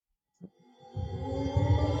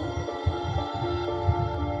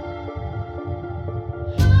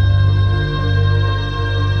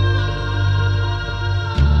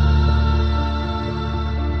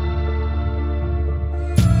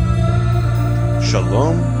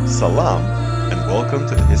Shalom, salam, and welcome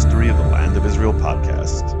to the History of the Land of Israel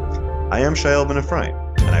podcast. I am Shael Ben Ephraim,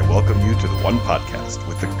 and I welcome you to the one podcast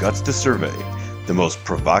with the guts to survey the most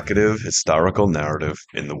provocative historical narrative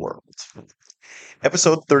in the world.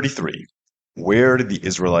 Episode 33, Where Did the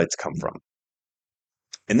Israelites Come From?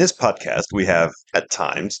 In this podcast, we have, at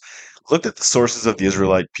times, looked at the sources of the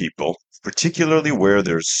Israelite people, particularly where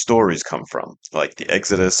their stories come from, like the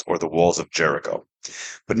Exodus or the walls of Jericho.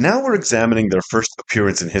 But now we're examining their first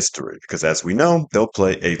appearance in history, because as we know, they'll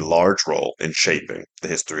play a large role in shaping the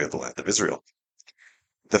history of the land of Israel.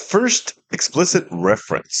 The first explicit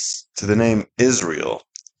reference to the name Israel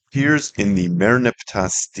appears in the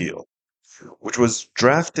Merneptah stele, which was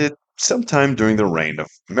drafted sometime during the reign of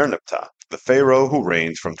Merneptah, the pharaoh who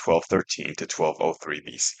reigned from 1213 to 1203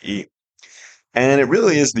 BCE. And it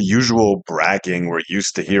really is the usual bragging we're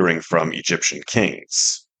used to hearing from Egyptian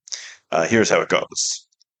kings. Here's how it goes.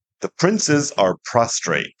 The princes are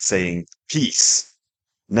prostrate, saying, "Peace."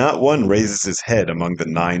 Not one raises his head among the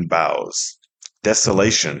 9 bows.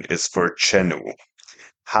 Desolation is for Chenu.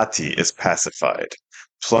 Hatti is pacified.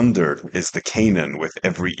 Plundered is the Canaan with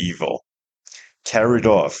every evil. Carried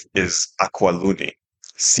off is Aqualuni.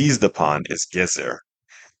 Seized upon is Gezer.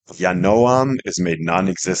 Yanoam is made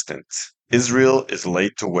non-existent. Israel is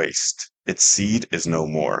laid to waste. Its seed is no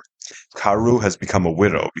more. Karu has become a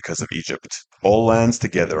widow because of Egypt. All lands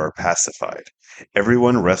together are pacified.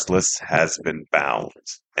 Everyone restless has been bound.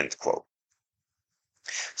 End quote.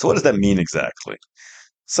 So what does that mean exactly?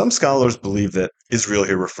 Some scholars believe that Israel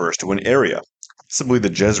here refers to an area, possibly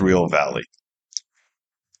the Jezreel Valley.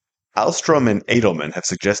 Alstrom and Edelman have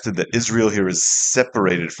suggested that Israel here is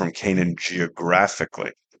separated from Canaan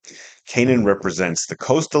geographically. Canaan represents the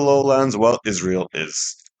coastal lowlands, while Israel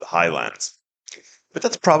is the highlands. But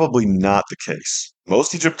that's probably not the case.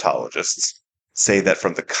 Most Egyptologists say that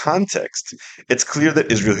from the context, it's clear that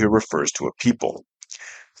Israel here refers to a people.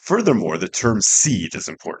 Furthermore, the term seed is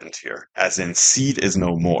important here, as in seed is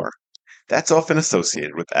no more. That's often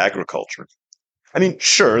associated with agriculture. I mean,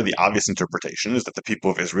 sure, the obvious interpretation is that the people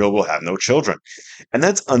of Israel will have no children, and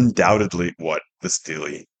that's undoubtedly what the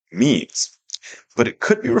stele means. But it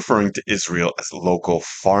could be referring to Israel as local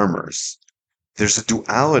farmers. There's a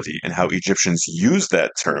duality in how Egyptians use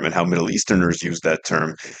that term and how Middle Easterners use that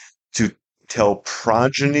term to tell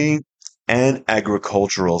progeny and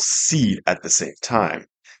agricultural seed at the same time.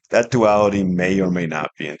 That duality may or may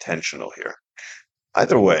not be intentional here.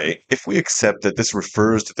 Either way, if we accept that this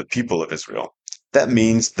refers to the people of Israel, that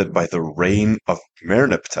means that by the reign of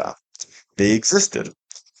Merneptah, they existed,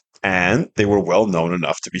 and they were well known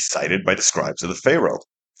enough to be cited by the scribes of the Pharaoh.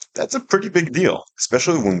 That's a pretty big deal,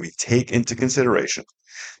 especially when we take into consideration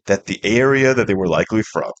that the area that they were likely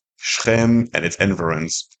from, Shechem and its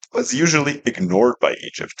environs, was usually ignored by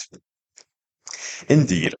Egypt.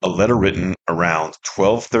 Indeed, a letter written around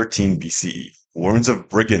 1213 BCE warns of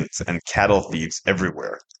brigands and cattle thieves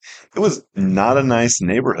everywhere. It was not a nice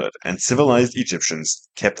neighborhood, and civilized Egyptians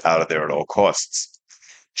kept out of there at all costs.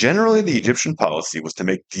 Generally, the Egyptian policy was to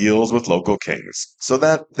make deals with local kings so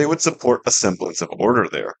that they would support a semblance of order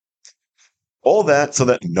there. All that so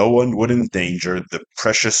that no one would endanger the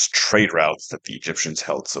precious trade routes that the Egyptians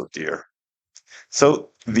held so dear.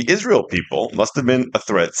 So the Israel people must have been a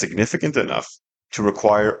threat significant enough to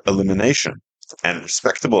require elimination and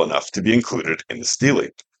respectable enough to be included in the stele.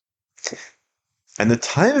 And the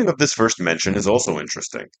timing of this first mention is also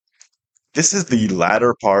interesting. This is the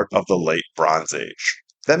latter part of the late Bronze Age.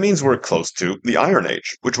 That means we're close to the Iron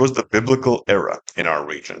Age, which was the biblical era in our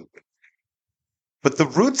region. But the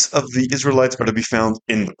roots of the Israelites are to be found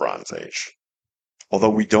in the Bronze Age,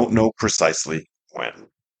 although we don't know precisely when.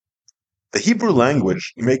 The Hebrew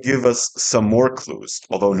language may give us some more clues,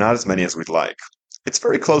 although not as many as we'd like. It's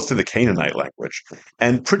very close to the Canaanite language,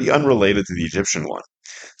 and pretty unrelated to the Egyptian one.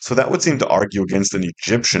 So that would seem to argue against an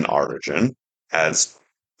Egyptian origin, as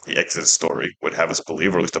the Exodus story would have us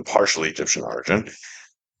believe, or at least a partially Egyptian origin.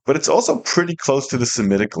 But it's also pretty close to the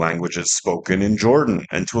Semitic languages spoken in Jordan,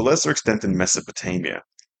 and to a lesser extent in Mesopotamia.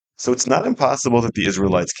 So it's not impossible that the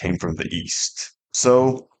Israelites came from the east.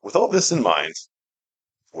 So, with all this in mind,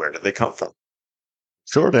 where did they come from?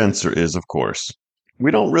 Short answer is, of course, we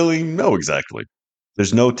don't really know exactly.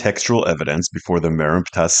 There's no textual evidence before the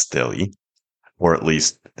Merneptah stele, or at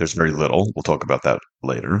least there's very little. We'll talk about that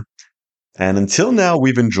later. And until now,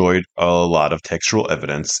 we've enjoyed a lot of textual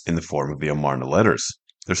evidence in the form of the Amarna letters.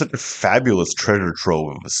 They're such a fabulous treasure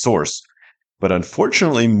trove of a source, but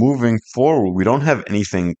unfortunately, moving forward, we don't have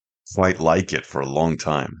anything quite like it for a long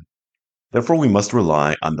time. Therefore, we must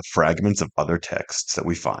rely on the fragments of other texts that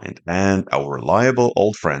we find and our reliable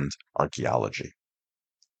old friend, archaeology.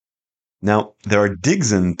 Now, there are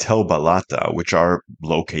digs in Tel Balata, which are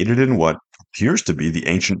located in what appears to be the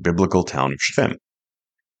ancient biblical town of Shechem.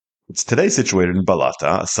 It's today situated in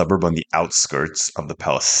Balata, a suburb on the outskirts of the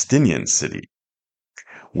Palestinian city,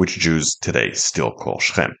 which Jews today still call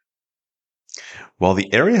Shechem. While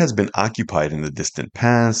the area has been occupied in the distant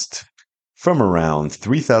past, from around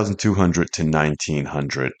 3200 to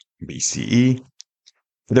 1900 BCE,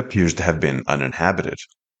 it appears to have been uninhabited.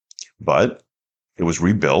 But it was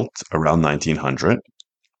rebuilt around 1900,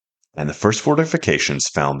 and the first fortifications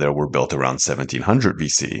found there were built around 1700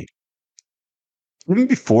 BCE. Even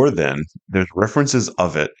before then, there's references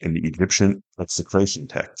of it in the Egyptian execration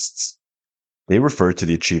texts. They refer to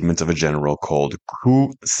the achievements of a general called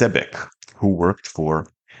Ku Sebek, who worked for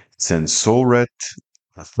Sensoret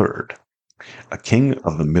III, a king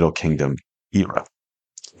of the Middle Kingdom era.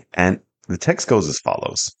 And the text goes as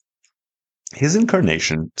follows. His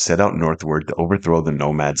incarnation set out northward to overthrow the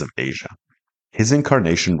nomads of Asia. His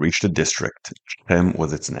incarnation reached a district, Shem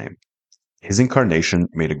was its name. His incarnation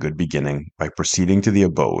made a good beginning by proceeding to the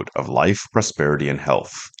abode of life, prosperity, and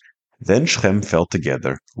health. Then Shechem fell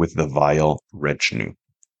together with the vile Rechnu.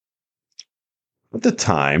 At the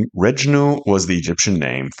time, Rechnu was the Egyptian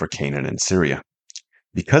name for Canaan and Syria.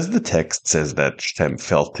 Because the text says that Shechem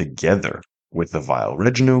fell together with the vile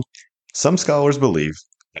Rechnu, some scholars believe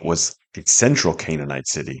it was the central Canaanite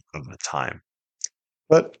city of the time.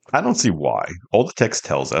 But I don't see why. All the text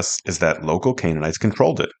tells us is that local Canaanites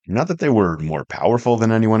controlled it, not that they were more powerful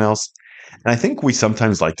than anyone else. And I think we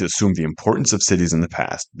sometimes like to assume the importance of cities in the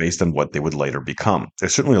past based on what they would later become.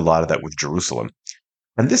 There's certainly a lot of that with Jerusalem.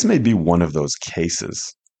 And this may be one of those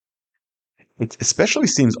cases. It especially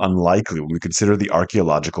seems unlikely when we consider the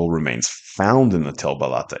archaeological remains found in the Tel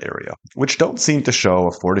Balata area, which don't seem to show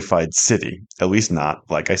a fortified city, at least not,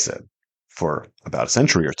 like I said, for about a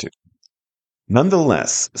century or two.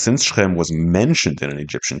 Nonetheless, since Shechem was mentioned in an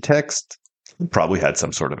Egyptian text, it probably had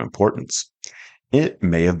some sort of importance. It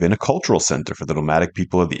may have been a cultural center for the nomadic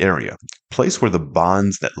people of the area, a place where the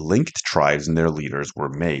bonds that linked tribes and their leaders were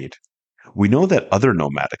made. We know that other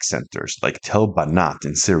nomadic centers, like Tel Banat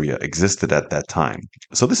in Syria, existed at that time,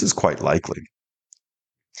 so this is quite likely.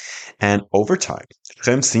 And over time,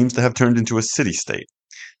 Shechem seems to have turned into a city-state.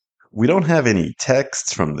 We don't have any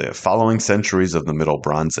texts from the following centuries of the Middle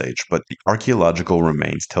Bronze Age, but the archaeological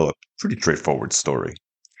remains tell a pretty straightforward story.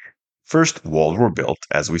 First, walls were built,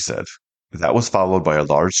 as we said. That was followed by a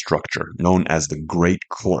large structure known as the Great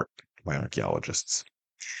Court by archaeologists.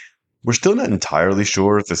 We're still not entirely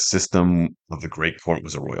sure if the system of the Great Court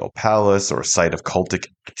was a royal palace or a site of cultic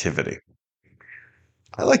activity.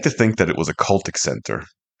 I like to think that it was a cultic center,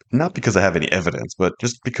 not because I have any evidence, but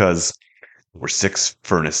just because there were 6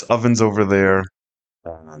 furnace ovens over there.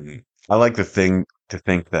 I like to think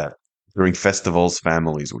that during festivals,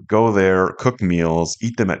 families would go there, cook meals,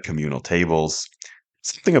 eat them at communal tables.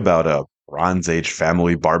 Something about a Bronze Age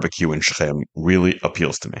family barbecue in Shechem really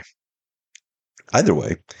appeals to me. Either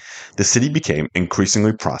way, the city became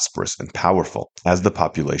increasingly prosperous and powerful as the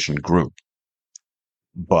population grew.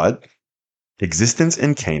 But existence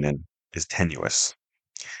in Canaan is tenuous.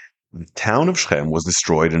 The town of Shechem was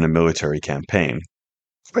destroyed in a military campaign,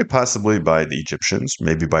 quite possibly by the Egyptians,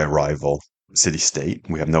 maybe by a rival city-state.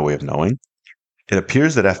 We have no way of knowing. It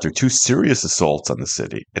appears that after 2 serious assaults on the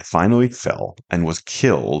city, it finally fell and was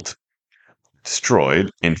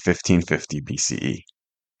destroyed in 1550 BCE.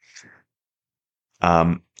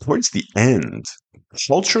 Towards the end,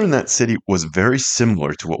 culture in that city was very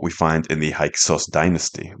similar to what we find in the Hyksos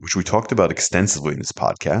dynasty, which we talked about extensively in this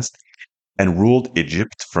podcast, and ruled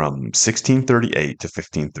Egypt from 1638 to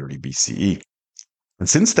 1530 BCE. And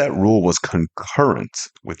since that rule was concurrent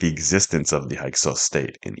with the existence of the Hyksos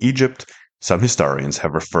state in Egypt, some historians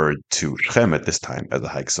have referred to Shechem at this time as the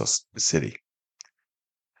Hyksos city.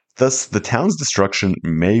 Thus, the town's destruction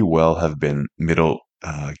may well have been Middle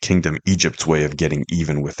Kingdom Egypt's way of getting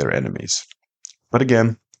even with their enemies. But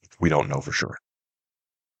again, we don't know for sure.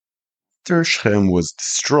 After Shechem was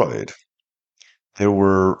destroyed, there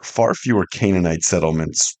were far fewer Canaanite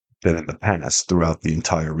settlements than in the past throughout the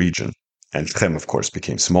entire region, and Shechem, of course,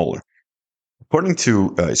 became smaller. According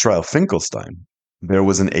to Israel Finkelstein, there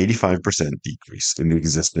was an 85% decrease in the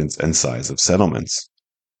existence and size of settlements.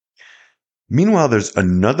 Meanwhile, there's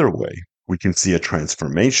another way we can see a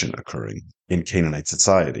transformation occurring in Canaanite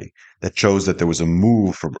society that shows that there was a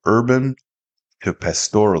move from urban to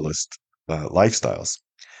pastoralist lifestyles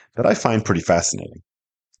that I find pretty fascinating.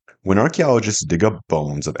 When archaeologists dig up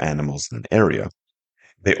bones of animals in an area,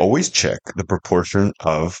 they always check the proportion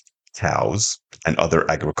of cows and other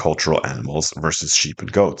agricultural animals versus sheep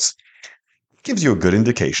and goats. It gives you a good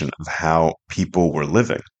indication of how people were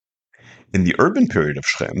living. In the urban period of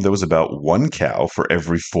Shechem, there was about one cow for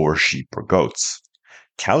every 4 sheep or goats.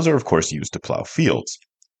 Cows are, of course, used to plow fields.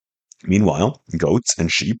 Meanwhile, goats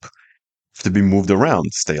and sheep have to be moved around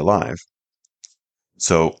to stay alive.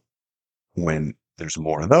 So when there's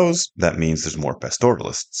more of those, that means there's more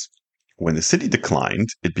pastoralists. When the city declined,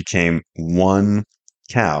 it became one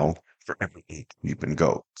cow for every 8 sheep and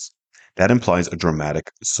goats. That implies a dramatic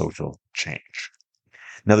social change.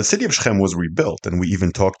 Now, the city of Shechem was rebuilt, and we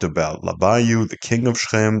even talked about Labayu, the king of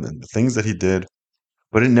Shechem, and the things that he did,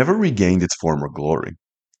 but it never regained its former glory.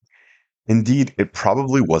 Indeed, it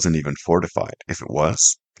probably wasn't even fortified. If it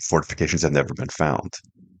was, fortifications have never been found.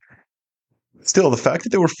 Still, the fact that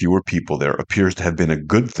there were fewer people there appears to have been a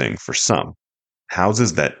good thing for some.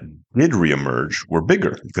 Houses that did reemerge were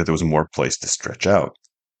bigger because there was more place to stretch out.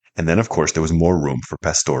 And then, of course, there was more room for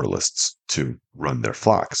pastoralists to run their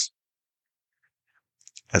flocks.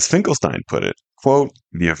 As Finkelstein put it, quote,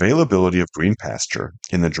 the availability of green pasture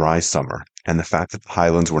in the dry summer and the fact that the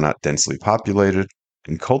highlands were not densely populated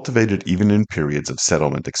and cultivated even in periods of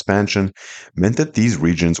settlement expansion meant that these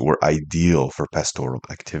regions were ideal for pastoral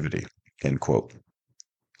activity, end quote.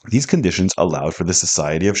 These conditions allowed for the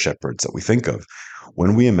society of shepherds that we think of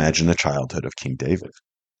when we imagine the childhood of King David.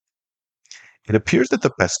 It appears that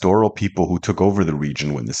the pastoral people who took over the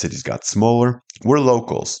region when the cities got smaller were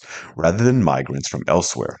locals rather than migrants from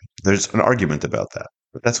elsewhere. There's an argument about that,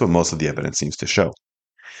 but that's what most of the evidence seems to show.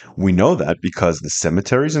 We know that because the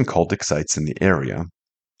cemeteries and cultic sites in the area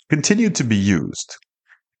continued to be used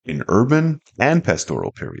in urban and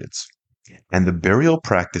pastoral periods, and the burial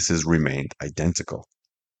practices remained identical.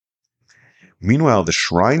 Meanwhile, the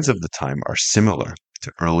shrines of the time are similar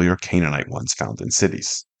to earlier Canaanite ones found in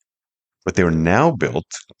cities, but they are now built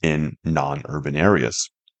in non-urban areas,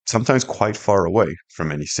 sometimes quite far away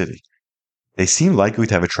from any city. They seem likely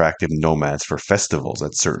to have attracted nomads for festivals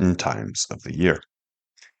at certain times of the year.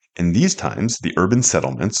 In these times, the urban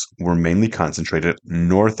settlements were mainly concentrated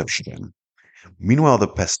north of Shechem. Meanwhile, the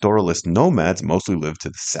pastoralist nomads mostly lived to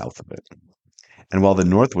the south of it. And while the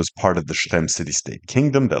north was part of the Shechem city-state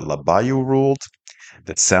kingdom that Labayu ruled,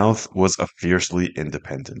 the south was a fiercely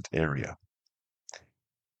independent area.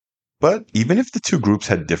 But even if the two groups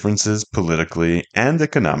had differences politically and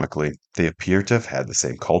economically, they appear to have had the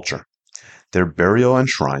same culture. Their burial and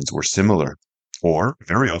shrines were similar, or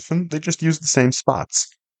very often they just used the same spots,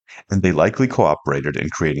 and they likely cooperated in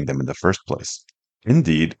creating them in the first place.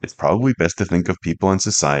 Indeed, it's probably best to think of people and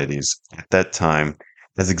societies at that time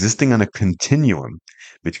as existing on a continuum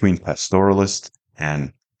between pastoralist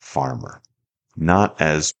and farmer, not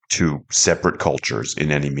as two separate cultures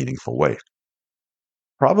in any meaningful way.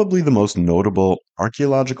 Probably the most notable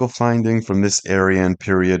archaeological finding from this area and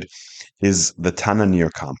period is the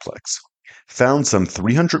Tananir complex, found some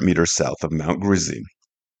 300 meters south of Mount Gerizim,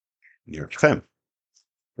 near Chem.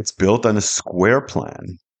 It's built on a square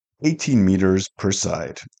plan, 18 meters per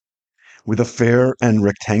side, with a fair and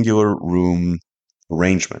rectangular room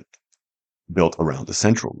arrangement built around the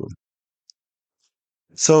central room.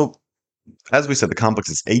 So, as we said, the complex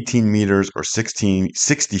is 18 meters or 60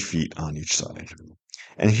 feet on each side.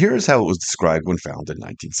 And here's how it was described when found in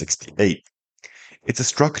 1968. It's a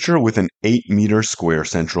structure with an 8-meter square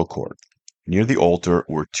central court. Near the altar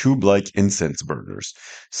were tube-like incense burners,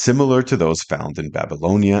 similar to those found in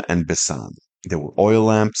Babylonia and Bisan. There were oil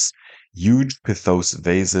lamps, huge pithos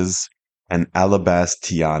vases, and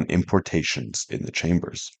alabastian importations in the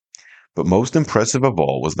chambers. But most impressive of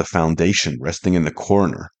all was the foundation resting in the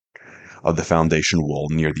corner of the foundation wall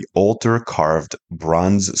near the altar carved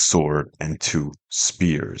bronze sword and 2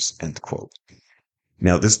 spears, end quote.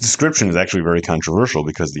 Now, this description is actually very controversial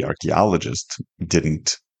because the archaeologist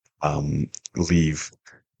didn't leave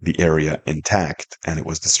the area intact and it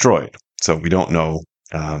was destroyed. So we don't know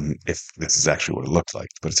if this is actually what it looked like,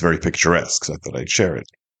 but it's very picturesque, so I thought I'd share it.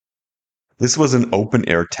 This was an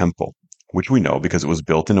open-air temple, which we know because it was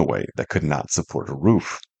built in a way that could not support a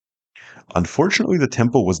roof. Unfortunately, the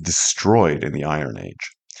temple was destroyed in the Iron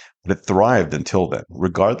Age, but it thrived until then,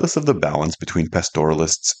 regardless of the balance between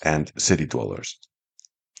pastoralists and city dwellers.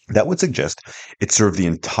 That would suggest it served the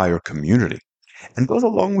entire community, and goes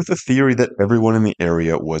along with the theory that everyone in the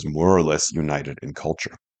area was more or less united in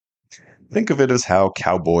culture. Think of it as how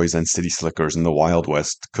cowboys and city slickers in the Wild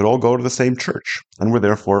West could all go to the same church, and were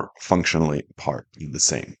therefore functionally part of the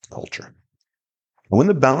same culture. When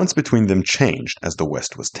the balance between them changed as the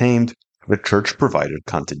West was tamed, the church provided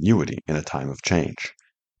continuity in a time of change.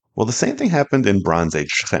 Well, the same thing happened in Bronze Age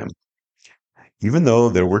Shechem. Even though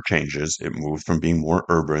there were changes, it moved from being more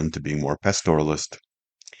urban to being more pastoralist.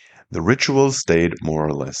 The rituals stayed more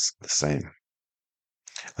or less the same.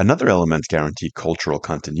 Another element guaranteed cultural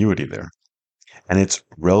continuity there. and its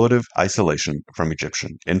relative isolation from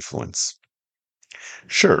Egyptian influence.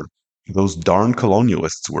 Sure, those darn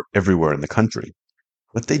colonialists were everywhere in the country,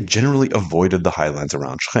 but they generally avoided the highlands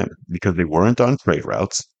around Shem because they weren't on trade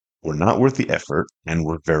routes, were not worth the effort, and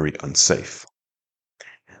were very unsafe.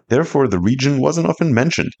 Therefore, the region wasn't often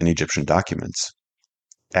mentioned in Egyptian documents.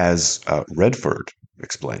 As Redford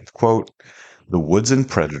explained, quote, the woods and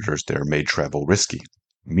predators there made travel risky.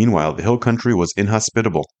 Meanwhile, the hill country was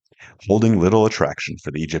inhospitable, holding little attraction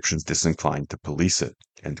for the Egyptians disinclined to police it,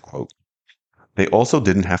 end quote. They also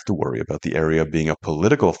didn't have to worry about the area being a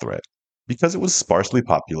political threat because it was sparsely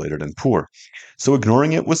populated and poor, so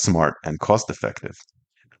ignoring it was smart and cost-effective.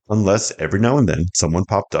 Unless every now and then someone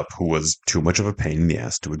popped up who was too much of a pain in the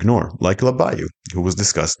ass to ignore, like Labayu, who was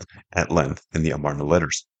discussed at length in the Amarna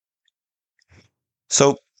letters.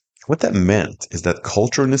 So, what that meant is that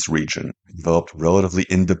culture in this region developed relatively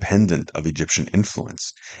independent of Egyptian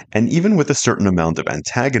influence, and even with a certain amount of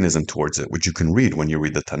antagonism towards it, which you can read when you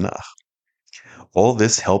read the Tanakh. All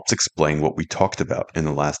this helps explain what we talked about in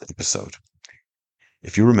the last episode.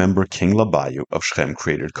 If you remember, King Labayu of Shem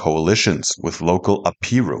created coalitions with local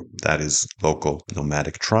Apiru, that is, local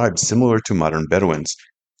nomadic tribes similar to modern Bedouins,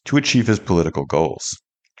 to achieve his political goals.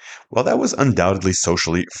 While that was undoubtedly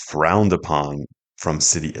socially frowned upon from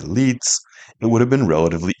city elites, it would have been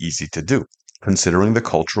relatively easy to do, considering the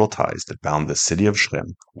cultural ties that bound the city of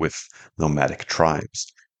Shem with nomadic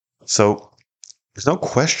tribes. So, there's no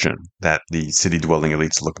question that the city-dwelling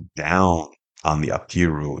elites looked down on the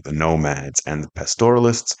Apiru, the nomads, and the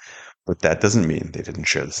pastoralists, but that doesn't mean they didn't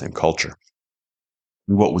share the same culture.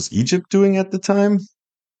 What was Egypt doing at the time?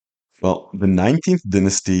 Well, the 19th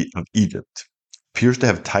dynasty of Egypt appears to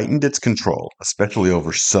have tightened its control, especially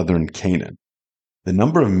over southern Canaan. The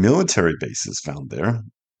number of military bases found there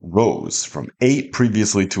rose from 8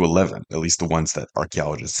 previously to 11, at least the ones that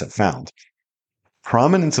archaeologists have found.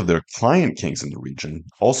 Prominence of their client kings in the region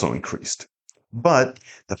also increased. But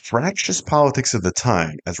the fractious politics of the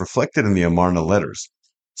time, as reflected in the Amarna letters,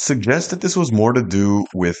 suggest that this was more to do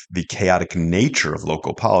with the chaotic nature of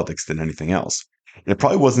local politics than anything else. It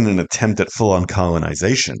probably wasn't an attempt at full-on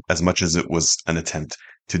colonization as much as it was an attempt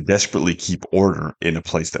to desperately keep order in a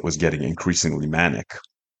place that was getting increasingly manic.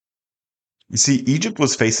 You see, Egypt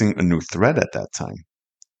was facing a new threat at that time.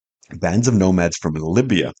 Bands of nomads from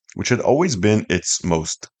Libya, which had always been its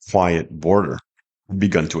most quiet border, had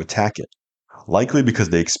begun to attack it, likely because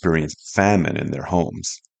they experienced famine in their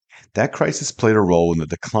homes. That crisis played a role in the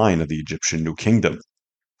decline of the Egyptian New Kingdom.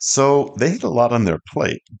 So they had a lot on their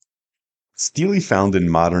plate. Stele found in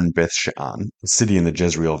modern Beth She'an, a city in the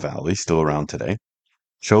Jezreel Valley, still around today,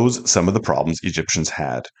 shows some of the problems Egyptians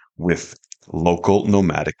had with local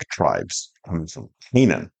nomadic tribes coming from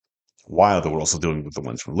Canaan, while they were also dealing with the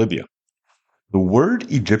ones from Libya. The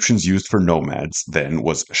word Egyptians used for nomads then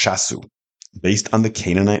was shasu, based on the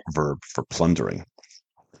Canaanite verb for plundering.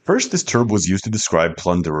 First, this term was used to describe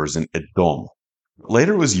plunderers in Edom.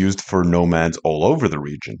 Later, it was used for nomads all over the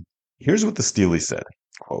region. Here's what the Stele said,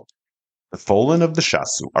 quote, the Folan of the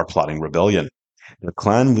Shasu are plotting rebellion. Their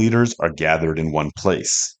clan leaders are gathered in one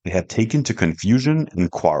place. They have taken to confusion and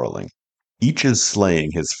quarreling. Each is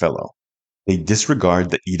slaying his fellow. They disregard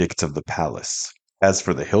the edicts of the palace. As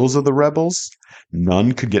for the hills of the rebels,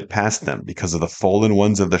 none could get past them because of the fallen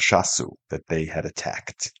ones of the Shasu that they had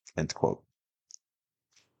attacked. End quote.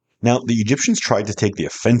 Now, the Egyptians tried to take the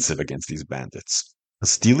offensive against these bandits. A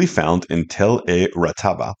stele found in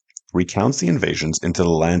Tel-e-Rataba recounts the invasions into the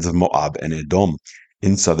lands of Moab and Edom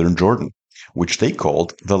in southern Jordan, which they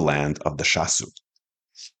called the land of the Shasu.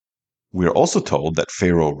 We are also told that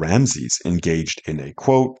Pharaoh Ramses engaged in a,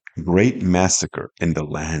 quote, great massacre in the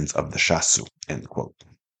lands of the Shasu, end quote.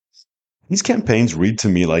 These campaigns read to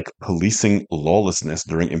me like policing lawlessness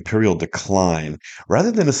during imperial decline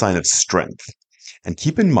rather than a sign of strength. And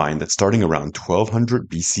keep in mind that starting around 1200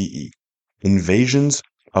 BCE, invasions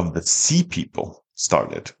of the Sea People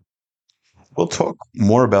started. We'll talk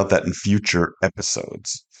more about that in future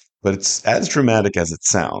episodes, but it's as dramatic as it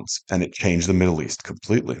sounds, and it changed the Middle East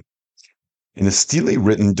completely. In a stele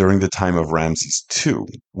written during the time of Ramses II,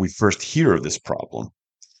 we first hear of this problem.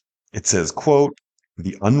 It says, quote,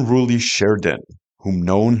 the unruly Sherden, whom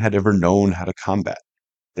none had ever known how to combat.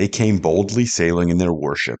 They came boldly sailing in their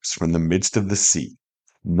warships from the midst of the sea,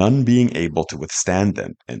 none being able to withstand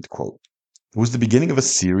them, end quote. It was the beginning of a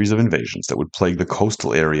series of invasions that would plague the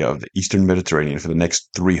coastal area of the eastern Mediterranean for the next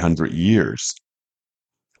 300 years.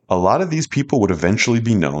 A lot of these people would eventually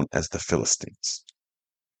be known as the Philistines.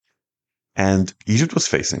 And Egypt was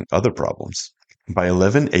facing other problems. By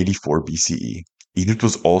 1184 BCE, Egypt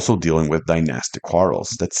was also dealing with dynastic quarrels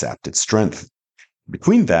that sapped its strength.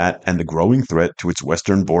 Between that and the growing threat to its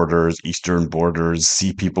western borders, eastern borders,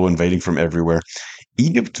 sea people invading from everywhere,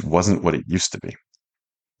 Egypt wasn't what it used to be.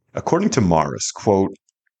 According to Morris, quote,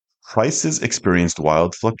 prices experienced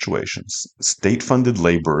wild fluctuations. State-funded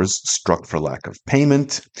laborers struck for lack of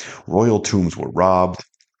payment, royal tombs were robbed,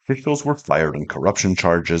 officials were fired on corruption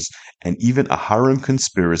charges, and even a harem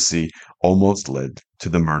conspiracy almost led to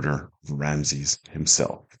the murder of Ramses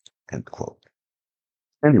himself. End quote.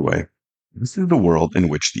 Anyway, this is the world in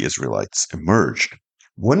which the Israelites emerged.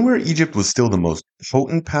 One where Egypt was still the most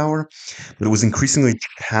potent power, but it was increasingly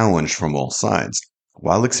challenged from all sides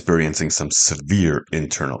while experiencing some severe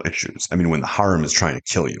internal issues. I mean, when the harem is trying to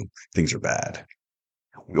kill you, things are bad.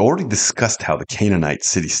 We already discussed how the Canaanite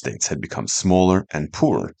city-states had become smaller and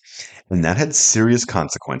poorer, and that had serious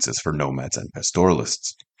consequences for nomads and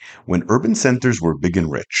pastoralists. When urban centers were big and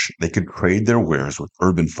rich, they could trade their wares with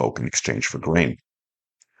urban folk in exchange for grain.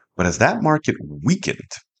 But as that market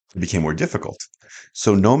weakened, it became more difficult.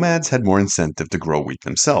 So nomads had more incentive to grow wheat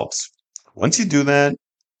themselves. Once you do that,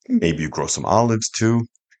 maybe you grow some olives too.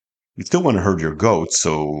 You still want to herd your goats,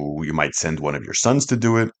 so you might send one of your sons to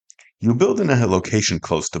do it. You build in a location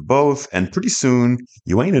close to both, and pretty soon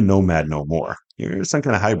you ain't a nomad no more. You're some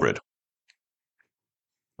kind of hybrid.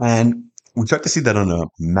 And we start to see that on a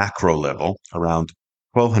macro level around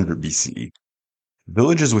 1200 BCE.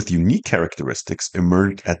 Villages with unique characteristics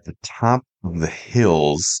emerged at the top of the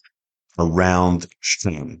hills around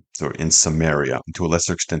Shem, or in Samaria, to a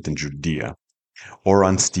lesser extent in Judea, or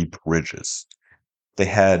on steep ridges. They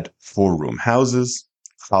had four-room houses,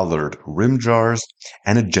 collared rim jars,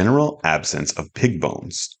 and a general absence of pig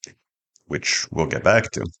bones, which we'll get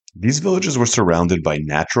back to. These villages were surrounded by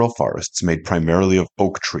natural forests made primarily of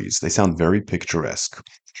oak trees. They sound very picturesque,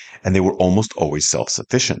 and they were almost always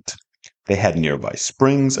self-sufficient. They had nearby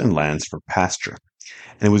springs and lands for pasture,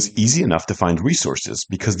 and it was easy enough to find resources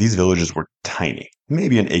because these villages were tiny,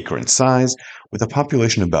 maybe an acre in size, with a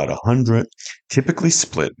population about 100, typically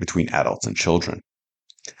split between adults and children.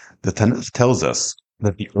 The Tanakh tells us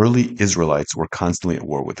that the early Israelites were constantly at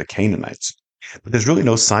war with the Canaanites, but there's really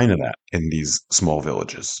no sign of that in these small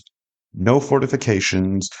villages. No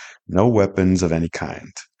fortifications, no weapons of any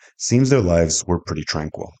kind. Seems their lives were pretty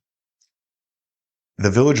tranquil. The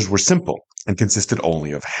villages were simple and consisted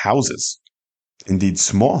only of houses, indeed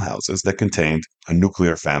small houses that contained a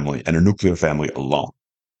nuclear family and a nuclear family alone.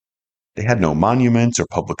 They had no monuments or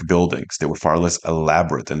public buildings. They were far less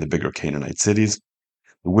elaborate than the bigger Canaanite cities.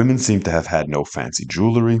 The women seem to have had no fancy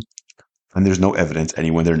jewelry, and there's no evidence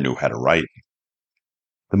anyone there knew how to write.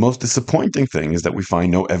 The most disappointing thing is that we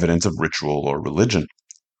find no evidence of ritual or religion.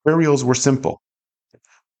 Burials were simple.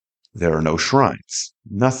 There are no shrines,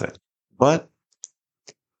 nothing. But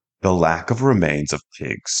the lack of remains of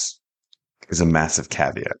pigs is a massive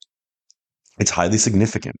caveat. It's highly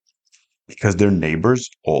significant because their neighbors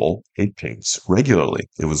all ate pigs regularly.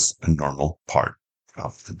 It was a normal part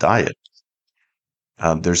of the diet.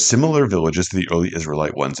 There's similar villages to the early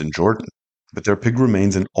Israelite ones in Jordan, but there are pig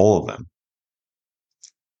remains in all of them.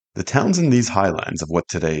 The towns in these highlands of what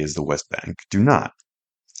today is the West Bank do not.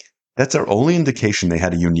 That's our only indication they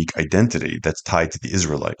had a unique identity that's tied to the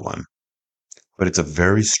Israelite one. But it's a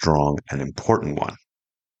very strong and important one.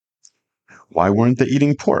 Why weren't they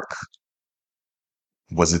eating pork?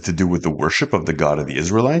 Was it to do with the worship of the God of the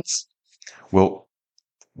Israelites? Well,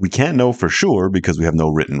 we can't know for sure because we have no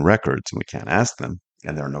written records and we can't ask them,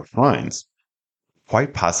 and there are no shrines.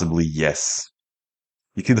 Quite possibly, yes.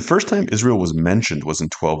 You see, the first time Israel was mentioned was in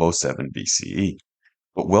 1207 BCE.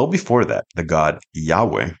 But well before that, the god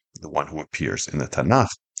Yahweh, the one who appears in the Tanakh,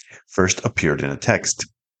 first appeared in a text.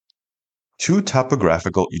 Two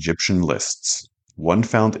topographical Egyptian lists, one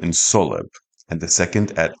found in Soleb and the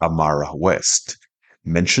second at Amara West,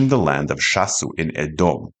 mention the land of Shasu in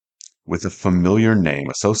Edom, with a familiar name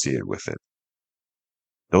associated with it.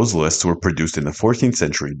 Those lists were produced in the 14th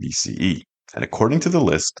century BCE, and according to the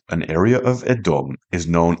list, an area of Edom is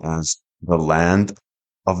known as the land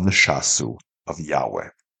of the Shasu of Yahweh.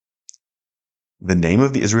 The name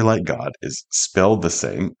of the Israelite god is spelled the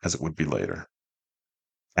same as it would be later,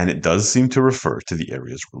 and it does seem to refer to the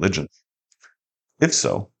area's religion. If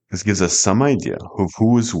so, this gives us some idea of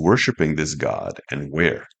who is worshipping this god and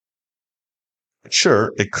where.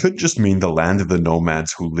 Sure, it could just mean the land of the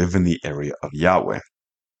nomads who live in the area of Yahweh.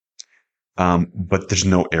 But there's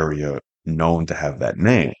no area known to have that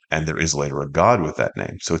name, and there is later a god with that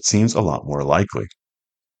name, so it seems a lot more likely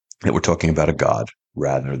that we're talking about a god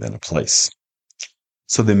rather than a place.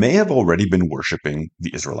 So they may have already been worshiping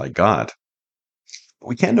the Israelite god.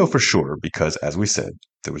 We can't know for sure because, as we said,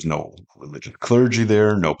 there was no religious clergy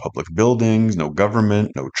there, no public buildings, no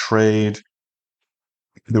government, no trade.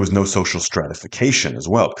 There was no social stratification as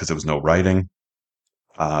well because there was no writing,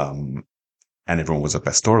 um, and everyone was a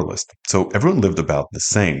pastoralist. So everyone lived about the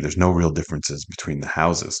same. There's no real differences between the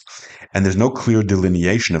houses, and there's no clear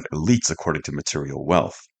delineation of elites according to material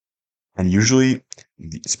wealth. And usually,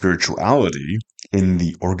 the spirituality in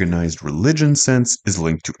the organized religion sense is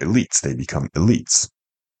linked to elites. They become elites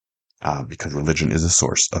because religion is a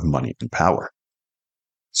source of money and power.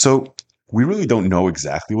 So we really don't know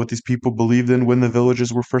exactly what these people believed in when the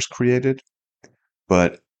villages were first created,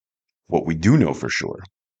 but what we do know for sure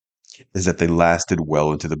is that they lasted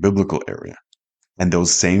well into the biblical era, and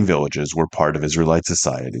those same villages were part of Israelite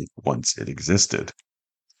society once it existed.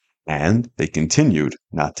 And they continued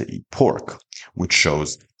not to eat pork, which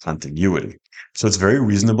shows continuity. So it's very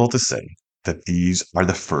reasonable to say that these are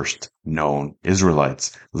the first known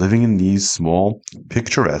Israelites living in these small,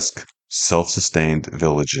 picturesque, self-sustained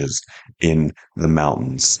villages in the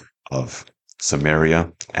mountains of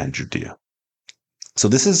Samaria and Judea. So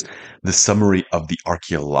this is the summary of the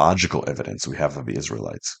archaeological evidence we have of the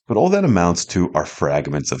Israelites. But all that amounts to are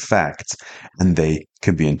fragments of facts, and they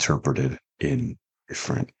can be interpreted in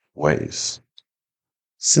different ways.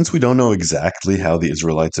 Since we don't know exactly how the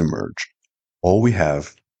Israelites emerged, all we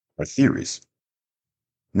have are theories.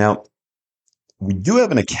 Now, we do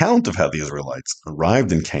have an account of how the Israelites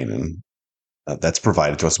arrived in Canaan that's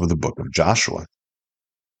provided to us with the book of Joshua.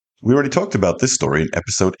 We already talked about this story in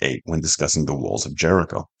episode 8 when discussing the walls of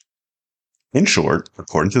Jericho. In short,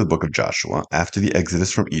 according to the book of Joshua, after the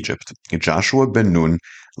exodus from Egypt, Joshua ben Nun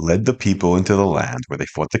led the people into the land where they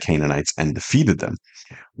fought the Canaanites and defeated them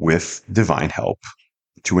with divine help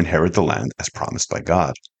to inherit the land as promised by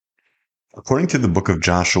God. According to the book of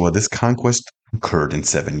Joshua, this conquest occurred in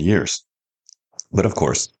 7 years. But of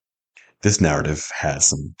course, this narrative has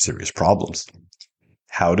some serious problems.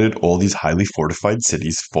 How did all these highly fortified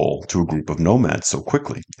cities fall to a group of nomads so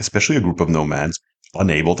quickly, especially a group of nomads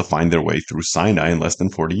unable to find their way through Sinai in less than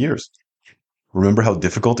 40 years? Remember how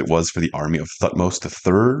difficult it was for the army of Thutmose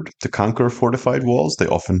III to conquer fortified walls? They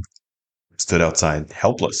often stood outside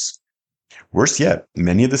helpless. Worse yet,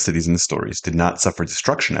 many of the cities in the stories did not suffer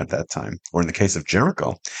destruction at that time, or in the case of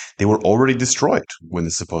Jericho, they were already destroyed when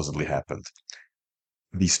this supposedly happened.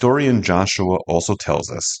 The story in Joshua also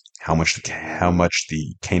tells us how much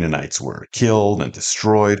the Canaanites were killed and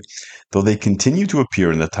destroyed, though they continue to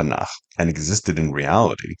appear in the Tanakh and existed in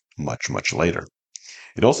reality much, much later.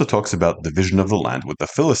 It also talks about the division of the land with the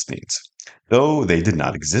Philistines, though they did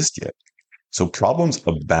not exist yet. So problems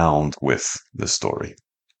abound with the story.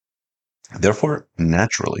 Therefore,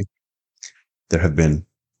 naturally, there have been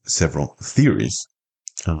several theories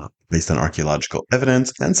based on archaeological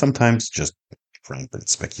evidence and sometimes just rampant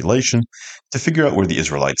speculation to figure out where the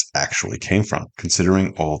Israelites actually came from,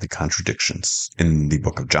 considering all the contradictions in the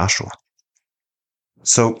book of Joshua.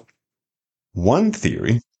 So, one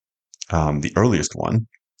theory, the earliest one,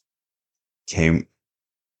 came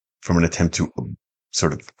from an attempt to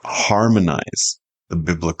sort of harmonize the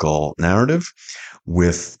biblical narrative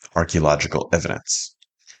with archaeological evidence.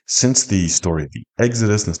 Since the story of the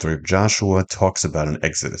Exodus and the story of Joshua talks about an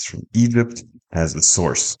exodus from Egypt as the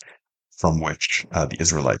source from which the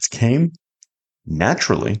Israelites came,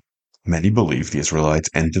 naturally, many believe the Israelites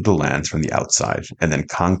entered the land from the outside and then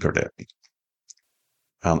conquered it.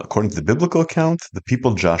 According to the biblical account, the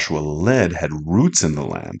people Joshua led had roots in the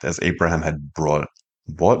land, as Abraham had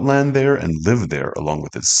bought land there and lived there along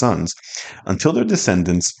with his sons, until their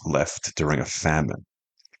descendants left during a famine.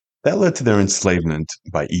 That led to their enslavement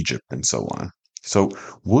by Egypt and so on. So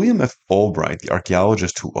William F. Albright, the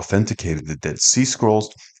archaeologist who authenticated the Dead Sea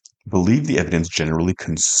Scrolls, believed the evidence generally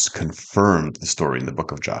confirmed the story in the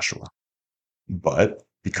book of Joshua. But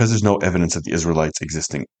because there's no evidence of the Israelites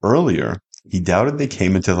existing earlier, he doubted they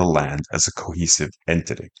came into the land as a cohesive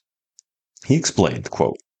entity. He explained,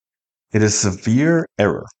 quote, "It is a severe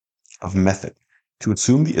error of method to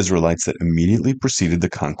assume the Israelites that immediately preceded the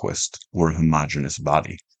conquest were a homogeneous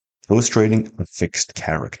body, illustrating a fixed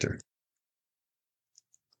character.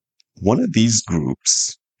 One of these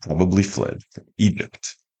groups probably fled from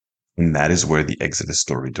Egypt, and that is where the Exodus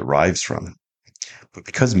story derives from. But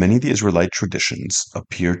because many of the Israelite traditions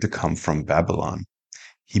appear to come from Babylon,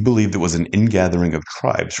 he believed it was an ingathering of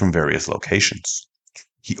tribes from various locations.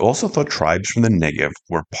 He also thought tribes from the Negev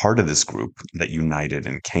were part of this group that united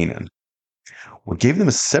in Canaan. What gave them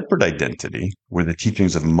a separate identity were the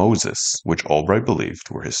teachings of Moses, which Albright believed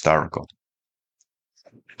were historical.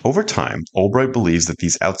 Over time, Albright believes that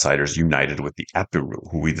these outsiders united with the Apiru,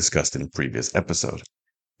 who we discussed in a previous episode.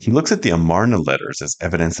 He looks at the Amarna letters as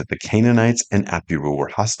evidence that the Canaanites and Apiru were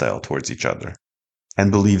hostile towards each other.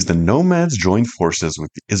 and believes the nomads joined forces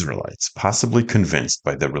with the Israelites, possibly convinced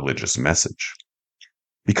by their religious message.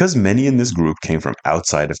 Because many in this group came from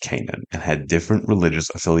outside of Canaan and had different religious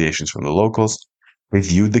affiliations from the locals, they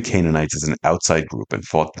viewed the Canaanites as an outside group and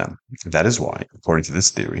fought them. That is why, according to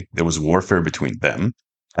this theory, there was warfare between them,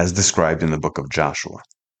 as described in the book of Joshua.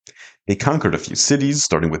 They conquered a few cities,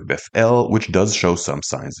 starting with Beth El, which does show some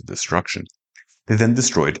signs of destruction. They then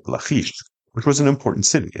destroyed Lachish, which was an important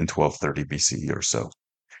city in 1230 BCE or so.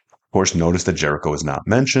 Of course, notice that Jericho is not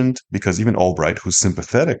mentioned because even Albright, who's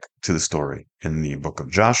sympathetic to the story in the book of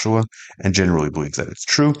Joshua and generally believes that it's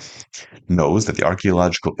true, knows that the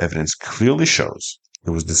archaeological evidence clearly shows it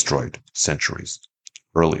was destroyed centuries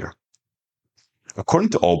earlier. According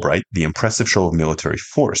to Albright, the impressive show of military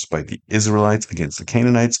force by the Israelites against the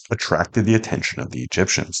Canaanites attracted the attention of the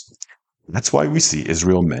Egyptians. That's why we see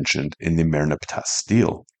Israel mentioned in the Merneptah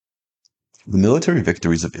stele. The military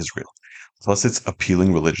victories of Israel, plus its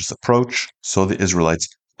appealing religious approach, saw the Israelites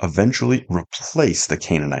eventually replace the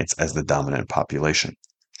Canaanites as the dominant population.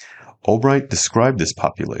 Albright described this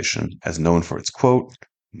population as known for its, quote,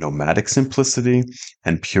 nomadic simplicity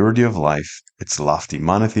and purity of life, its lofty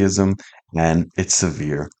monotheism, and its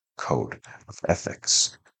severe code of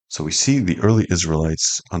ethics. So we see the early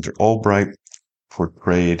Israelites under Albright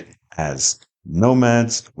portrayed as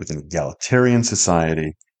nomads with an egalitarian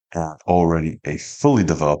society and already a fully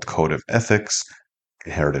developed code of ethics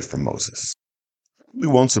inherited from Moses. It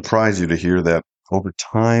won't surprise you to hear that over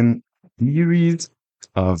time, theories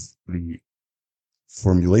of the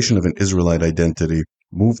formulation of an Israelite identity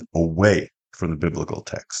moved away from the biblical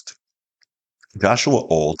text. Joshua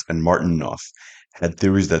Alt and Martin Nuth had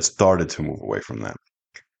theories that started to move away from them.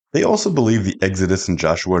 They also believed the Exodus and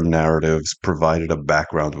Joshua narratives provided a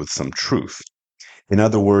background with some truth. In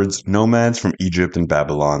other words, nomads from Egypt and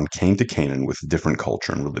Babylon came to Canaan with a different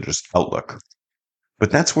culture and religious outlook.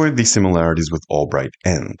 But that's where the similarities with Albright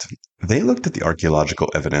end. They looked at the archaeological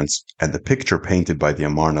evidence and the picture painted by the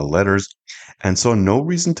Amarna letters and saw no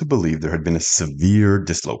reason to believe there had been a severe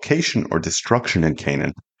dislocation or destruction in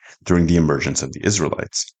Canaan during the emergence of the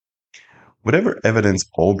Israelites. Whatever evidence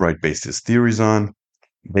Albright based his theories on,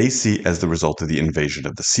 they see as the result of the invasion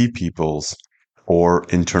of the Sea Peoples or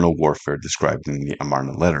internal warfare described in the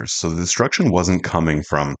Amarna letters. So the destruction wasn't coming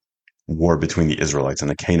from war between the Israelites and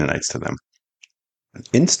the Canaanites to them.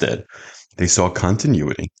 Instead, they saw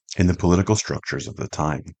continuity in the political structures of the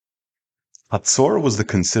time. Hatzor was the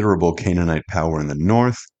considerable Canaanite power in the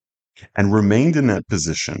north and remained in that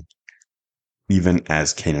position even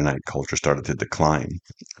as Canaanite culture started to decline.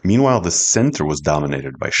 Meanwhile, the center was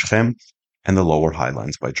dominated by Shechem and the lower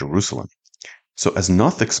highlands by Jerusalem. So as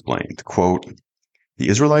Nuth explained, quote, the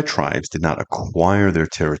Israelite tribes did not acquire their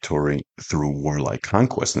territory through warlike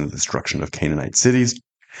conquest and the destruction of Canaanite cities,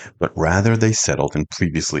 but rather they settled in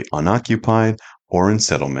previously unoccupied or in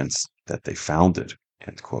settlements that they founded,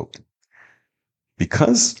 end quote.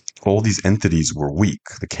 Because all these entities were weak,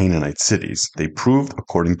 the Canaanite cities, they proved,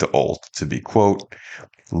 according to Alt, to be, quote,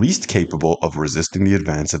 least capable of resisting the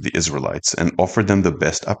advance of the Israelites and offered them the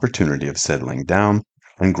best opportunity of settling down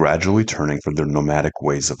and gradually turning from their nomadic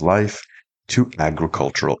ways of life to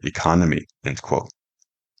agricultural economy, end quote.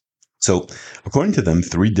 So, according to them,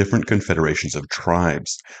 three different confederations of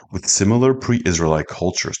tribes with similar pre-Israelite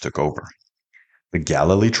cultures took over. The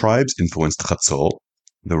Galilee tribes influenced Chatzol,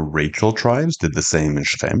 the Rachel tribes did the same in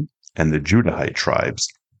Shechem, and the Judahite tribes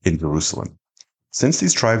in Jerusalem. Since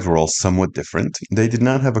these tribes were all somewhat different, they did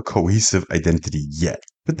not have a cohesive identity yet,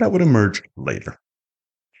 but that would emerge later.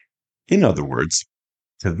 In other words,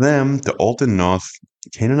 to them, the Alt and Noth,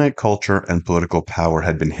 Canaanite culture and political power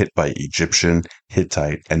had been hit by Egyptian,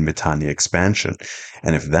 Hittite, and Mitanni expansion,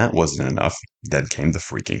 and if that wasn't enough, then came the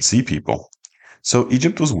freaking Sea People. So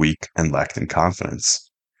Egypt was weak and lacked in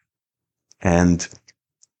confidence. And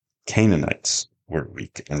Canaanites were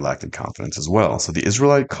weak and lacked in confidence as well. So the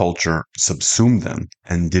Israelite culture subsumed them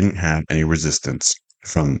and didn't have any resistance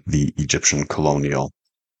from the Egyptian colonial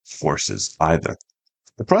forces either.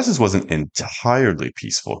 The process wasn't entirely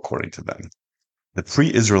peaceful, according to them. The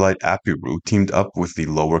pre-Israelite Apiru teamed up with the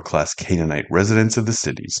lower-class Canaanite residents of the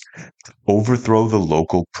cities to overthrow the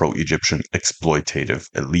local pro-Egyptian exploitative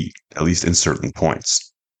elite, at least in certain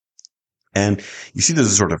points. And you see there's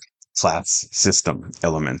a sort of class system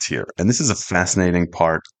element here. And this is a fascinating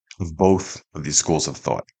part of both of these schools of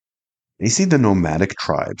thought. They see the nomadic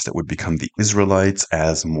tribes that would become the Israelites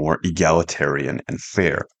as more egalitarian and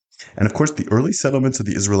fair. And of course, the early settlements of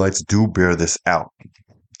the Israelites do bear this out.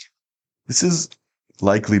 This is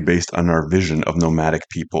likely based on our vision of nomadic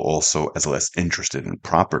people also as less interested in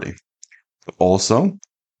property, but also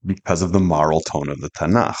because of the moral tone of the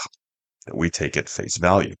Tanakh. that we take at face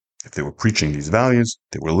value. If they were preaching these values,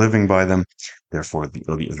 they were living by them. Therefore, the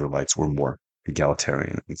early Israelites were more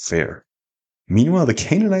egalitarian and fair. Meanwhile, the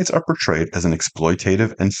Canaanites are portrayed as an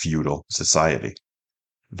exploitative and feudal society.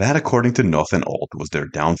 That, according to Noth and Alt, was their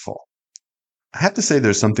downfall. I have to say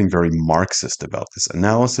there's something very Marxist about this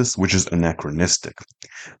analysis, which is anachronistic.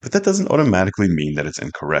 But that doesn't automatically mean that it's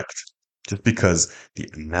incorrect. Just because the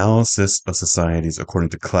analysis of societies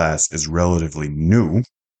according to class is relatively new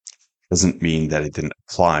doesn't mean that it didn't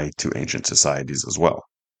apply to ancient societies as well.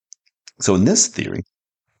 So in this theory,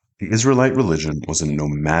 the Israelite religion was a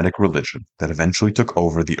nomadic religion that eventually took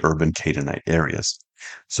over the urban Canaanite areas.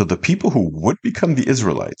 So the people who would become the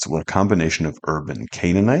Israelites were a combination of urban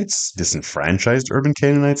Canaanites, disenfranchised urban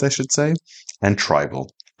Canaanites, I should say, and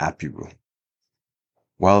tribal Apiru.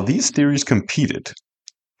 While these theories competed,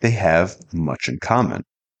 they have much in common,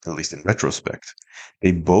 at least in retrospect.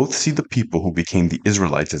 They both see the people who became the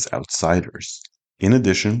Israelites as outsiders. In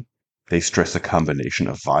addition, they stress a combination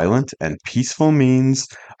of violent and peaceful means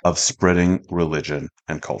of spreading religion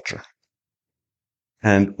and culture.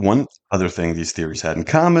 And one other thing these theories had in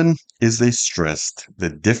common is they stressed the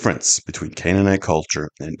difference between Canaanite culture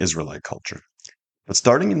and Israelite culture. But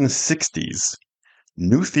starting in the 60s,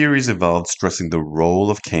 new theories evolved stressing the role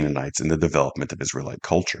of Canaanites in the development of Israelite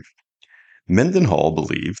culture. Mendenhall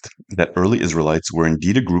believed that early Israelites were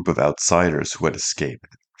indeed a group of outsiders who had escaped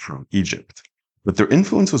from Egypt, but their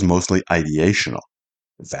influence was mostly ideational.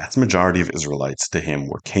 The vast majority of Israelites to him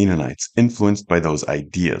were Canaanites influenced by those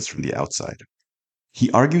ideas from the outside. He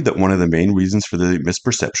argued that one of the main reasons for the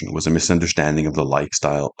misperception was a misunderstanding of the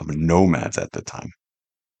lifestyle of nomads at the time.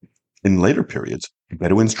 In later periods,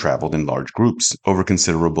 Bedouins traveled in large groups over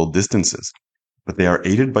considerable distances, but they are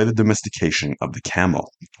aided by the domestication of the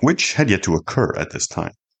camel, which had yet to occur at this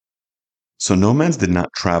time. So nomads did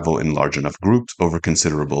not travel in large enough groups over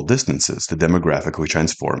considerable distances to demographically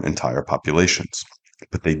transform entire populations,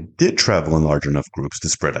 but they did travel in large enough groups to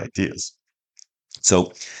spread ideas.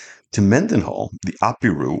 So, to Mendenhall, the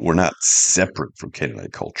Apiru were not separate from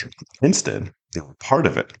Canaanite culture. Instead, they were part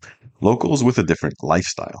of it, locals with a different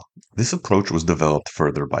lifestyle. This approach was developed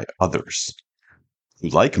further by others, who,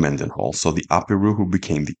 like Mendenhall, saw the Apiru who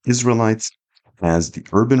became the Israelites as the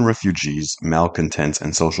urban refugees, malcontents,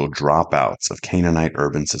 and social dropouts of Canaanite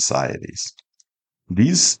urban societies.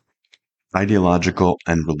 These ideological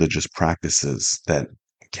and religious practices that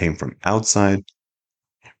came from outside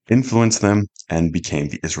influenced them and became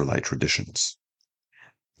the Israelite traditions.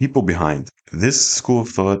 People behind this school of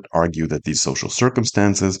thought argue that these social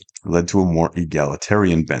circumstances led to a more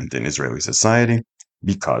egalitarian bent in Israeli society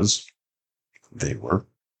because they were,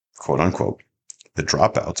 quote unquote, the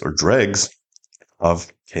dropouts or dregs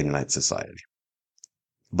of Canaanite society.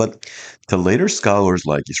 But to later scholars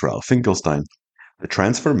like Israel Finkelstein, the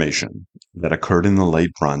transformation that occurred in the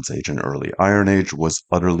late Bronze Age and early Iron Age was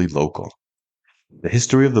utterly local. The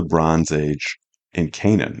history of the Bronze Age in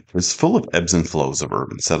Canaan is full of ebbs and flows of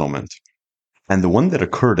urban settlement. And the one that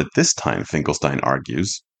occurred at this time, Finkelstein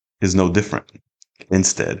argues, is no different.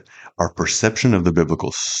 Instead, our perception of the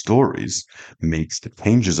biblical stories makes the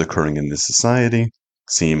changes occurring in this society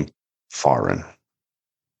seem foreign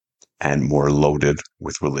and more loaded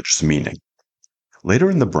with religious meaning.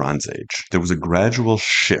 Later in the Bronze Age, there was a gradual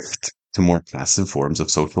shift to more passive forms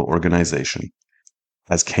of social organization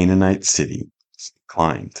as Canaanite cities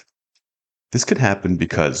declined. This could happen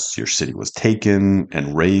because your city was taken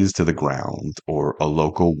and razed to the ground, or a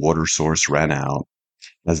local water source ran out.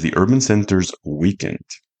 As the urban centers weakened,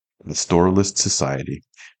 the storeless society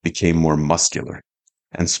became more muscular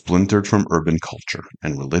and splintered from urban culture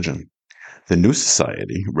and religion. The new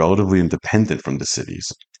society, relatively independent from the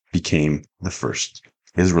cities, became the first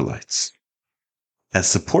Israelites. As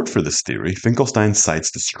support for this theory, Finkelstein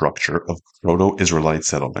cites the structure of proto-Israelite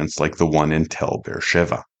settlements like the one in Tel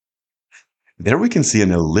Beersheva. There we can see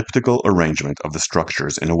an elliptical arrangement of the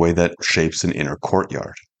structures in a way that shapes an inner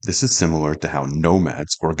courtyard. This is similar to how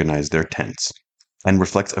nomads organize their tents and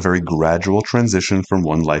reflects a very gradual transition from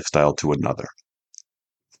one lifestyle to another.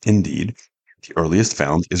 Indeed, the earliest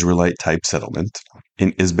found Israelite-type settlement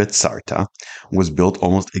in Isbet Sarta was built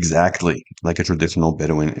almost exactly like a traditional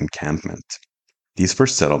Bedouin encampment. These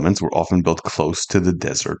first settlements were often built close to the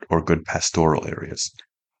desert or good pastoral areas,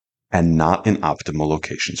 and not in optimal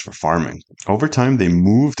locations for farming. Over time, they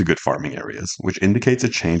moved to good farming areas, which indicates a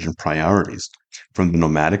change in priorities from the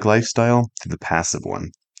nomadic lifestyle to the passive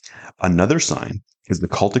one. Another sign is the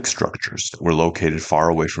cultic structures that were located far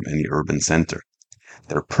away from any urban center.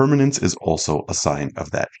 Their permanence is also a sign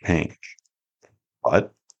of that change.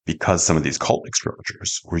 But because some of these cultic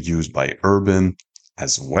structures were used by urban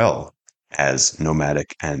as well as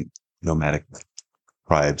nomadic and nomadic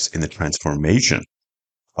tribes in the transformation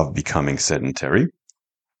of becoming sedentary,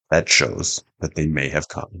 that shows that they may have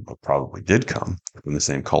come, or probably did come, from the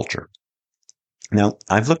same culture. Now,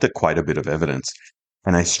 I've looked at quite a bit of evidence,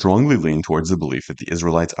 and I strongly lean towards the belief that the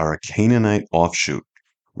Israelites are a Canaanite offshoot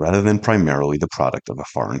rather than primarily the product of a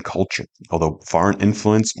foreign culture, although foreign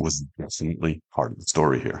influence was definitely part of the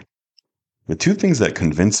story here. The two things that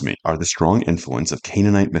convince me are the strong influence of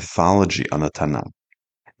Canaanite mythology on the Tanakh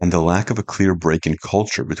and the lack of a clear break in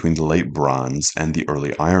culture between the late Bronze and the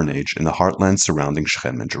early Iron Age in the heartland surrounding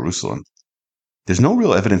Shechem and Jerusalem. There's no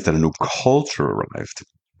real evidence that a new culture arrived.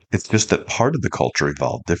 It's just that part of the culture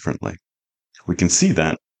evolved differently. We can see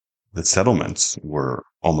that the settlements were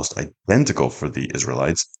almost identical for the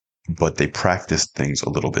Israelites, but they practiced things a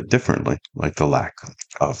little bit differently, like the lack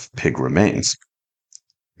of pig remains.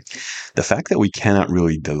 The fact that we cannot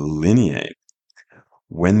really delineate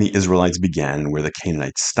when the Israelites began and where the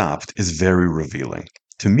Canaanites stopped is very revealing.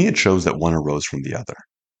 To me, it shows that one arose from the other.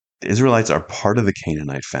 The Israelites are part of the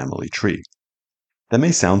Canaanite family tree. That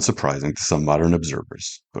may sound surprising to some modern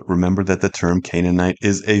observers, but remember that the term Canaanite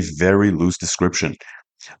is a very loose description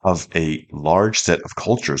of a large set of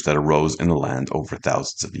cultures that arose in the land over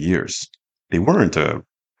thousands of years. They weren't a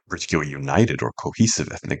particularly united or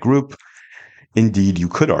cohesive ethnic group. Indeed, you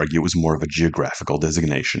could argue it was more of a geographical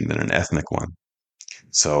designation than an ethnic one.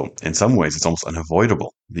 So, in some ways, it's almost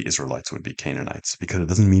unavoidable the Israelites would be Canaanites because it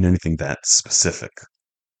doesn't mean anything that specific.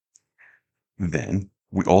 Then,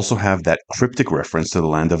 we also have that cryptic reference to the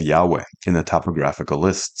land of Yahweh in the topographical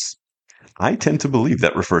lists. I tend to believe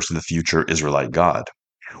that refers to the future Israelite God.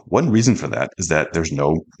 One reason for that is that there's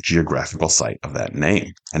no geographical site of that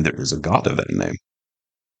name, and there is a God of that name.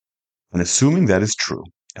 And assuming that is true,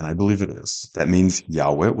 and I believe it is, that means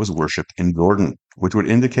Yahweh was worshipped in Jordan, which would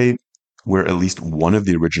indicate where at least one of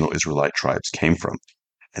the original Israelite tribes came from.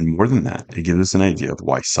 And more than that, it gives us an idea of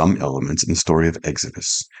why some elements in the story of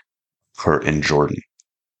Exodus occur in Jordan.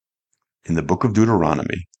 In the book of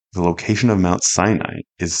Deuteronomy, the location of Mount Sinai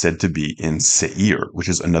is said to be in Seir, which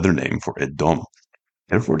is another name for Edom.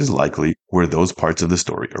 Therefore, it is likely where those parts of the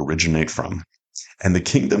story originate from. And the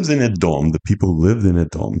kingdoms in Edom, the people who lived in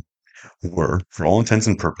Edom, were, for all intents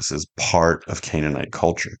and purposes, part of Canaanite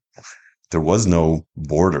culture. There was no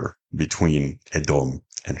border between Edom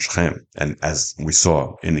and Shechem. And as we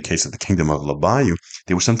saw in the case of the kingdom of Labayu,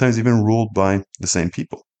 they were sometimes even ruled by the same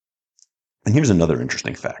people. And here's another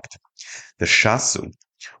interesting fact. The Shasu,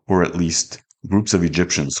 or at least groups of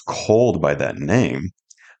Egyptians called by that name,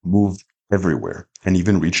 moved everywhere and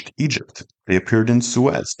even reached Egypt. They appeared in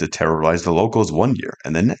Suez to terrorize the locals one year,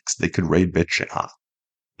 and the next they could raid Bet She'an.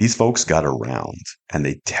 These folks got around, and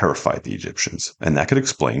they terrified the Egyptians, and that could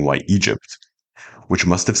explain why Egypt, which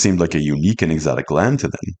must have seemed like a unique and exotic land to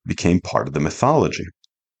them, became part of the mythology.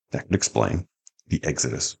 That could explain the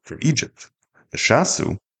exodus from Egypt. The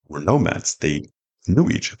Shasu were nomads. They knew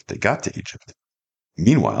Egypt. They got to Egypt.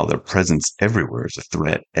 Meanwhile, their presence everywhere as a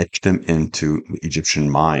threat etched them into the Egyptian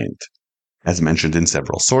mind, as mentioned in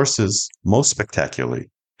several sources, most spectacularly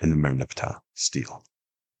in the Merneptah stele.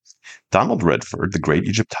 Donald Redford, the great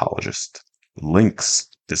Egyptologist, links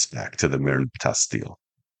this back to the Merneptah stele.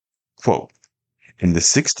 Quote, in the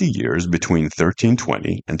 60 years between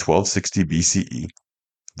 1320 and 1260 BCE,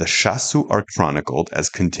 the Shasu are chronicled as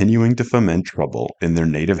continuing to foment trouble in their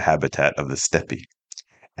native habitat of the steppe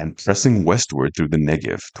and pressing westward through the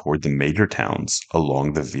Negev toward the major towns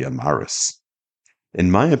along the Via Maris.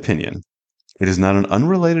 In my opinion, it is not an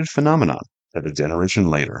unrelated phenomenon that a generation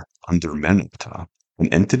later, under Merneptah,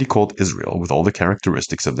 an entity called Israel with all the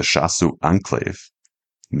characteristics of the Shasu enclave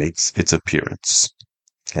makes its appearance.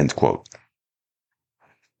 End quote.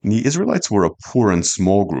 The Israelites were a poor and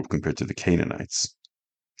small group compared to the Canaanites,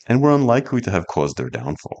 and were unlikely to have caused their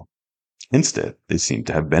downfall. Instead, they seem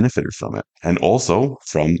to have benefited from it, and also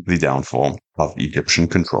from the downfall of Egyptian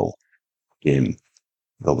control in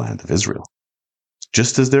the land of Israel,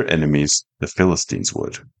 just as their enemies, the Philistines,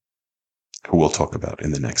 would, who we'll talk about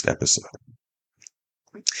in the next episode.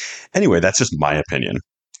 Anyway, that's just my opinion.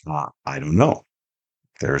 I don't know.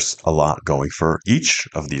 There's a lot going for each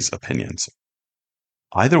of these opinions.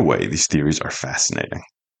 Either way, these theories are fascinating.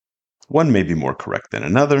 One may be more correct than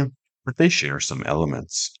another, but they share some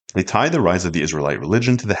elements. They tie the rise of the Israelite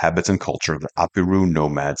religion to the habits and culture of the Apiru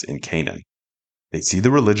nomads in Canaan. They see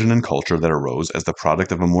the religion and culture that arose as the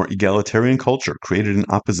product of a more egalitarian culture created in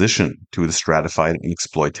opposition to the stratified and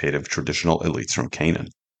exploitative traditional elites from Canaan.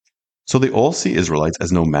 So they all see Israelites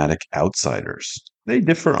as nomadic outsiders. They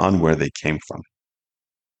differ on where they came from.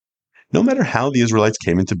 No matter how the Israelites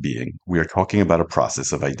came into being, we are talking about a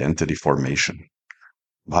process of identity formation.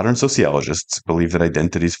 Modern sociologists believe that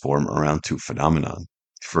identities form around two phenomena.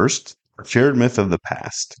 First, a shared myth of the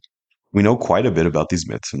past. We know quite a bit about these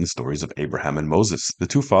myths in the stories of Abraham and Moses, the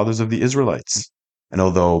two fathers of the Israelites. And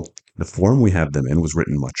although the form we have them in was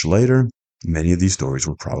written much later, many of these stories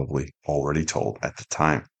were probably already told at the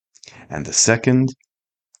time. And the second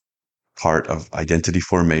part of identity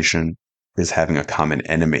formation is having a common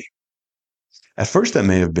enemy. At first, that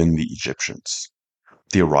may have been the Egyptians.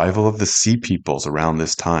 The arrival of the sea peoples around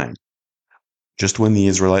this time, just when the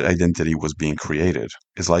Israelite identity was being created,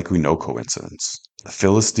 is likely no coincidence. The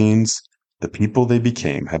Philistines, the people they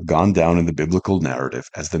became, have gone down in the biblical narrative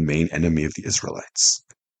as the main enemy of the Israelites.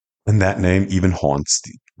 And that name even haunts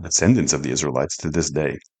the descendants of the Israelites to this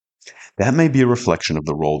day. That may be a reflection of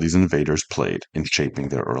the role these invaders played in shaping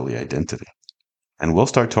their early identity. And we'll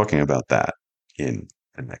start talking about that in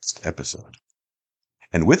the next episode.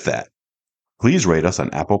 And with that, please rate us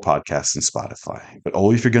on Apple Podcasts and Spotify, but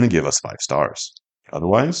only if you're going to give us 5 stars.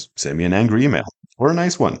 Otherwise, send me an angry email or a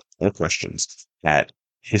nice one or questions at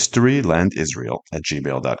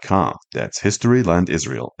historylandisrael@gmail.com. That's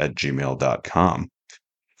historylandisrael@gmail.com.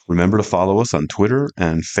 Remember to follow us on Twitter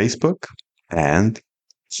and Facebook and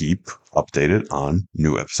keep updated on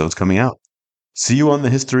new episodes coming out. See you on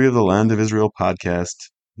the History of the Land of Israel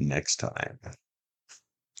podcast next time.